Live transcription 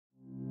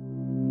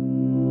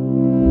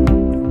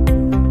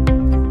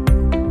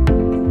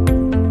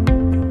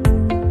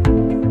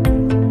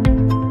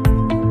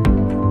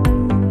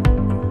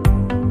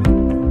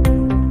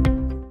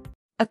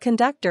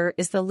conductor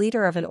is the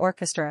leader of an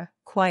orchestra,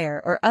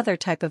 choir, or other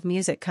type of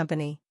music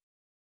company.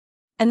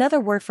 Another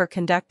word for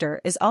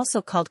conductor is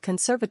also called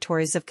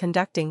conservatories of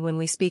conducting when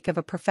we speak of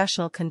a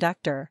professional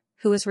conductor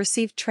who has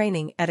received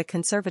training at a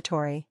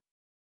conservatory.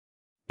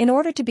 In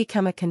order to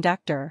become a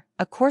conductor,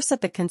 a course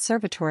at the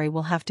conservatory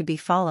will have to be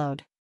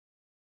followed.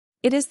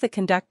 It is the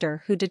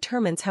conductor who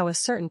determines how a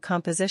certain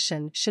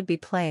composition should be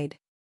played.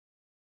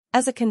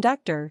 As a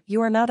conductor,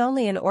 you are not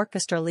only an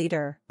orchestra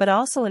leader but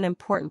also an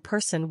important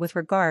person with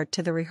regard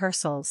to the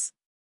rehearsals.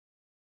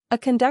 A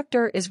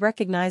conductor is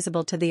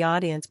recognizable to the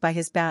audience by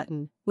his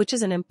baton, which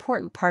is an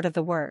important part of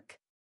the work.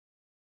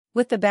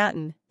 With the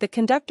baton, the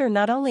conductor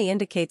not only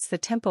indicates the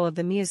tempo of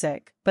the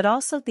music but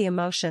also the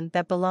emotion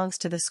that belongs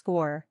to the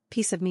score,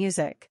 piece of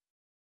music.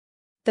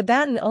 The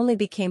baton only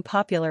became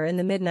popular in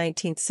the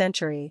mid-19th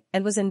century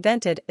and was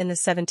invented in the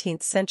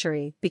 17th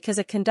century because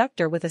a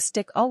conductor with a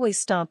stick always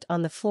stomped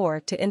on the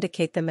floor to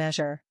indicate the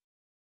measure.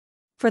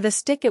 For the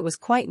stick it was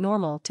quite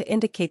normal to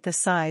indicate the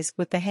size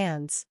with the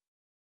hands.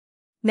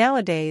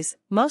 Nowadays,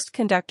 most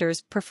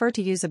conductors prefer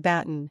to use a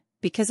baton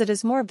because it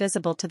is more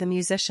visible to the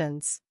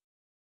musicians.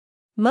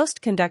 Most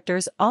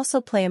conductors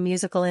also play a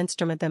musical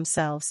instrument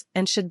themselves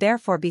and should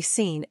therefore be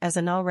seen as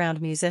an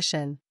all-round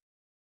musician.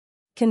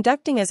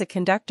 Conducting as a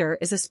conductor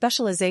is a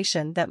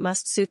specialization that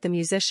must suit the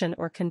musician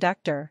or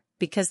conductor,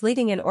 because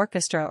leading an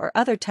orchestra or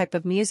other type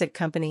of music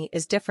company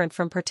is different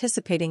from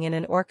participating in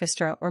an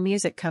orchestra or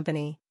music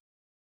company.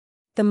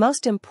 The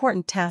most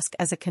important task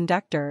as a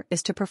conductor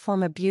is to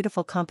perform a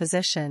beautiful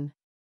composition.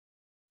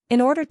 In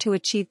order to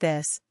achieve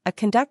this, a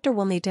conductor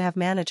will need to have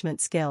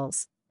management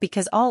skills,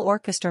 because all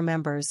orchestra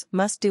members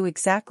must do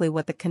exactly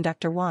what the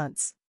conductor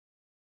wants.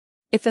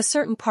 If a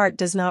certain part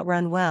does not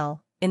run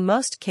well, in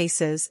most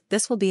cases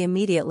this will be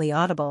immediately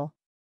audible.